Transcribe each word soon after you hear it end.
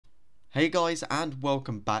Hey guys, and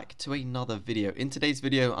welcome back to another video. In today's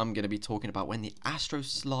video I'm going to be talking about when the ASTRO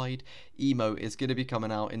slide emote is going to be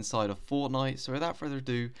coming out inside of Fortnite. So without further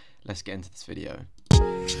ado, let's get into this video.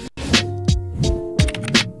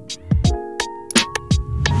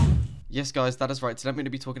 Yes guys, that is right. Today I'm going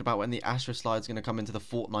to be talking about when the ASTRO slide is going to come into the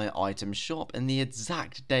Fortnite item shop and the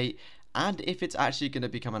exact date, and if it's actually going to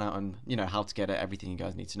be coming out, and how to get it, everything you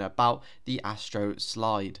guys need to know about the ASTRO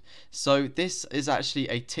slide. So this is actually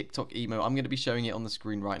a TikTok emote. I'm going to be showing it on the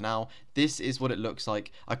screen right now. This is what it looks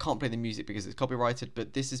like. I can't play the music because it's copyrighted,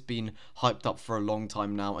 but this has been hyped up for a long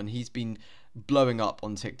time now, and he's been blowing up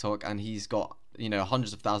on TikTok, and he's got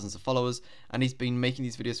hundreds of thousands of followers, and he's been making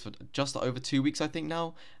these videos for just over 2 weeks I think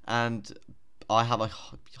now, and I have a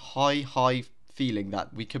high feeling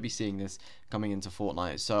that we could be seeing this coming into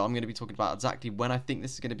Fortnite. So I'm going to be talking about exactly when I think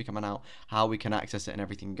this is going to be coming out, how we can access it, and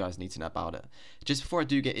everything you guys need to know about it. Just before I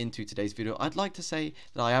do get into today's video, I'd like to say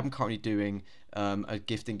that I am currently doing a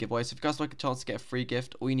gifting giveaway. So if you guys like a chance to get a free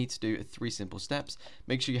gift, all you need to do are 3 simple steps.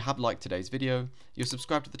 Make sure you have liked today's video, you're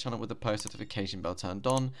subscribed to the channel with the post notification bell turned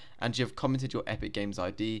on, and you have commented your Epic Games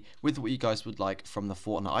ID with what you guys would like from the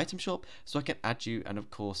Fortnite item shop, so I can add you and of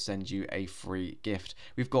course send you a free gift.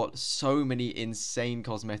 We've got so many insane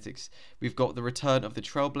cosmetics. We've got the return of the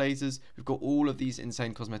Trailblazers. We've got all of these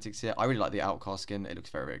insane cosmetics here. I really like the Outcast skin. It looks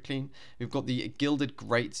very clean. We've got the Gilded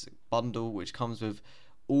Greats bundle, which comes with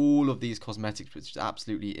all of these cosmetics, which is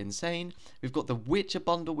absolutely insane. We've got the Witcher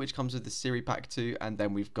bundle, which comes with the Siri pack too, and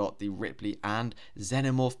then we've got the Ripley and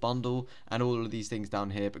Xenomorph bundle, and all of these things down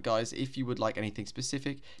here. But guys, if you would like anything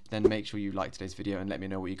specific, then make sure you like today's video and let me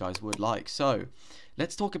know what you guys would like. So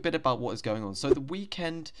let's talk a bit about what is going on. So the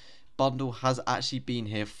weekend bundle has actually been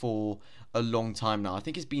here for a long time now. I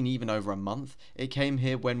think it's been even over a month. It came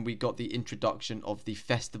here when we got the introduction of the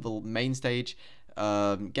festival main stage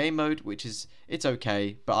game mode, which is, it's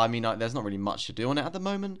okay, but I mean, there's not really much to do on it at the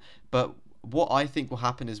moment. But what I think will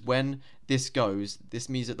happen is when this goes, this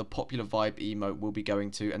means that the popular vibe emote will be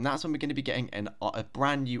going to, and that's when we're going to be getting a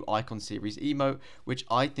brand new icon series emote, which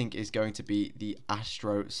I think is going to be the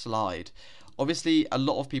ASTRO slide. Obviously, a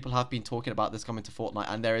lot of people have been talking about this coming to Fortnite,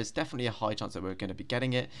 and there is definitely a high chance that we're going to be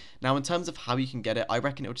getting it. Now, in terms of how you can get it, I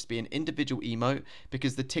reckon it will just be an individual emote,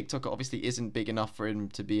 because the TikTok obviously isn't big enough for him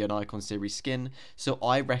to be an icon series skin. So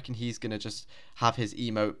I reckon he's going to just have his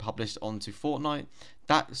emote published onto Fortnite.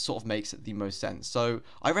 That sort of makes the most sense. So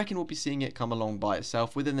I reckon we'll be seeing it come along by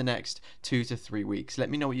itself within the next 2 to 3 weeks. Let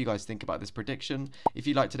me know what you guys think about this prediction. If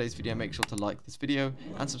you liked today's video, make sure to like this video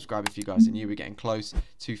and subscribe if you guys are new. We're getting close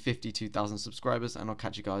to 52,000 subscribers, and I'll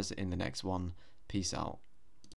catch you guys in the next one. Peace out.